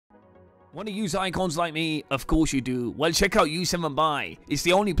Want to use icons like me? Of course you do. Well, check out U7Buy. It's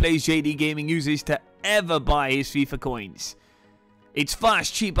the only place JD Gaming uses to ever buy his FIFA coins. It's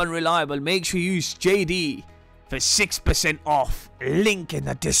fast, cheap and reliable. Make sure you use JD for 6% off. Link in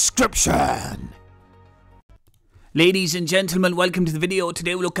the description. Ladies and gentlemen, welcome to the video.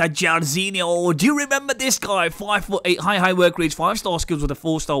 Today we look at Jairzinho. Do you remember this guy? 5'8", high work rates, 5-star skills with a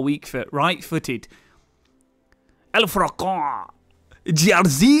 4-star weak foot, right-footed. El Fracon.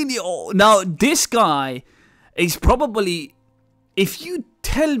 Jairzinho. Now, this guy is probably, if you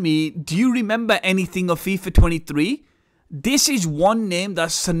tell me, do you remember anything of FIFA 23? This is one name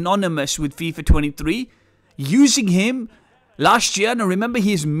that's synonymous with FIFA 23. Using him last year, and I remember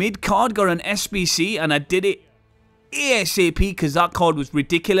his mid-card got an SBC, and I did it ASAP because that card was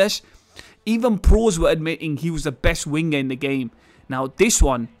ridiculous. Even pros were admitting he was the best winger in the game. Now, this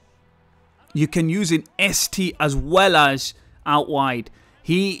one, you can use in ST as well as out wide.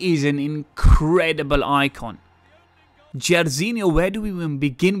 He is an incredible icon. Jairzinho, where do we even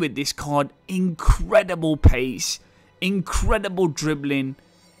begin with this card? Incredible pace, incredible dribbling.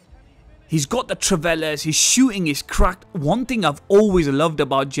 He's got the travellas, his shooting is cracked. One thing I've always loved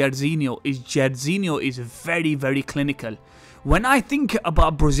about Jairzinho is very, very clinical. When I think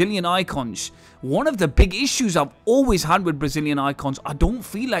about Brazilian icons, one of the big issues I've always had with Brazilian icons, I don't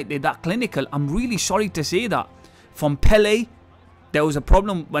feel like they're that clinical. I'm really sorry to say that. From Pelé, there was a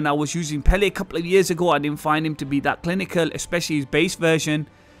problem when I was using Pelé a couple of years ago. I didn't find him to be that clinical, especially his base version.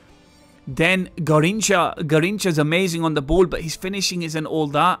 Then Garrincha's amazing on the ball, but his finishing isn't all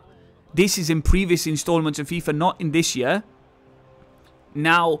that. This is in previous installments of FIFA, not in this year.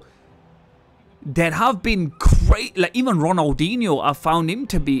 Now, there have been great, like even Ronaldinho, I found him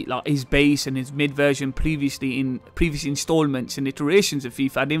to be like his base and his mid version previously in previous installments and iterations of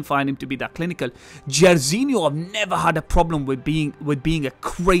FIFA. I didn't find him to be that clinical. Jairzinho, I've never had a problem with being a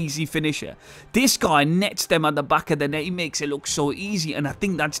crazy finisher. This guy nets them at the back of the net. He makes it look so easy, and I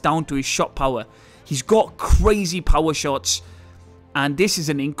think that's down to his shot power. He's got crazy power shots. And this is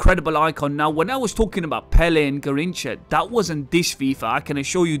an incredible icon. Now, when I was talking about Pelé and Garrincha, that wasn't this FIFA. I can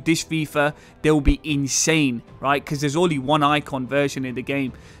assure you this FIFA, they'll be insane, right? Because there's only one icon version in the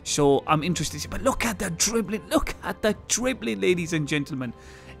game. So, I'm interested. But look at the dribbling. Look at the dribbling, ladies and gentlemen.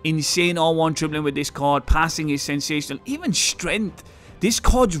 Insane R1 dribbling with this card. Passing is sensational. Even strength. This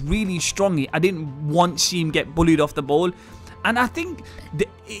card's really strong. I didn't once see him get bullied off the ball. And I think it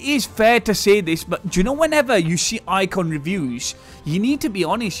is fair to say this, but do you know, whenever you see icon reviews, you need to be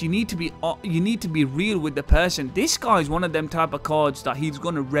honest, you need to be real with the person. This guy is one of them type of cards that he's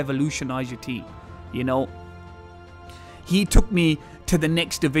going to revolutionize your team, you know. He took me to the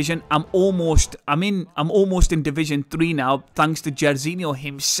next division. I'm almost in Division 3 now, thanks to Jairzinho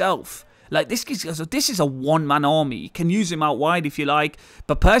himself. Like, this is a one-man army. You can use him out wide if you like.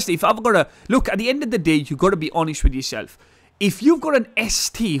 But personally, if I've got to... Look, at the end of the day, you've got to be honest with yourself. If you've got an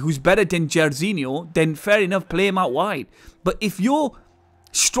ST who's better than Jairzinho, then fair enough, play him out wide. But if your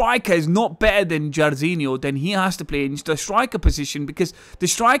striker is not better than Jairzinho, then he has to play in the striker position, because the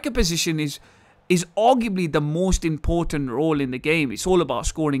striker position is arguably the most important role in the game. It's all about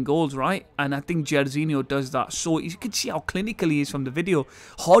scoring goals, right? And I think Jairzinho does that. So you can see how clinical he is from the video.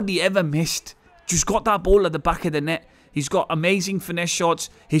 Hardly ever missed. Just got that ball at the back of the net. He's got amazing finesse shots.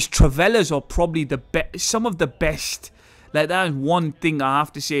 His travellas are probably some of the best. Like, that is one thing I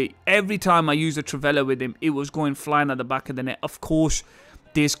have to say. Every time I use a Travella with him, it was going flying at the back of the net. Of course,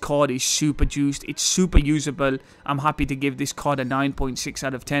 this card is super juiced. It's super usable. I'm happy to give this card a 9.6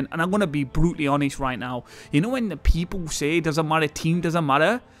 out of 10. And I'm going to be brutally honest right now. You know when the people say it doesn't matter, team doesn't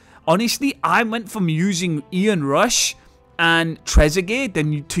matter? Honestly, I went from using Ian Rush and Trezeguet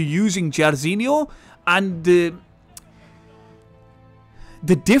then to using Jairzinho. And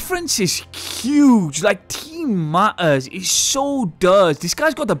the difference is huge. Like, team matters. It so does. This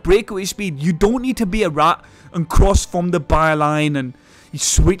guy's got the breakaway speed. You don't need to be a rat and cross from the byline and you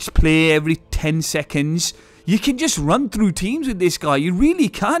switch play every 10 seconds. You can just run through teams with this guy. You really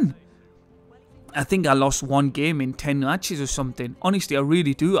can. I think I lost one game in 10 matches or something. Honestly, I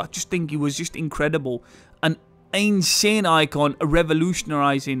really do. I just think he was just incredible. An insane icon, a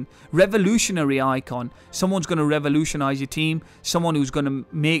revolutionary icon. Someone's going to revolutionize your team. Someone who's going to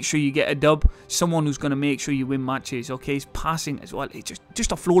make sure you get a dub. Someone who's going to make sure you win matches. Okay, his passing as well. It's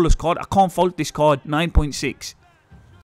just a flawless card. I can't fault this card. 9.6.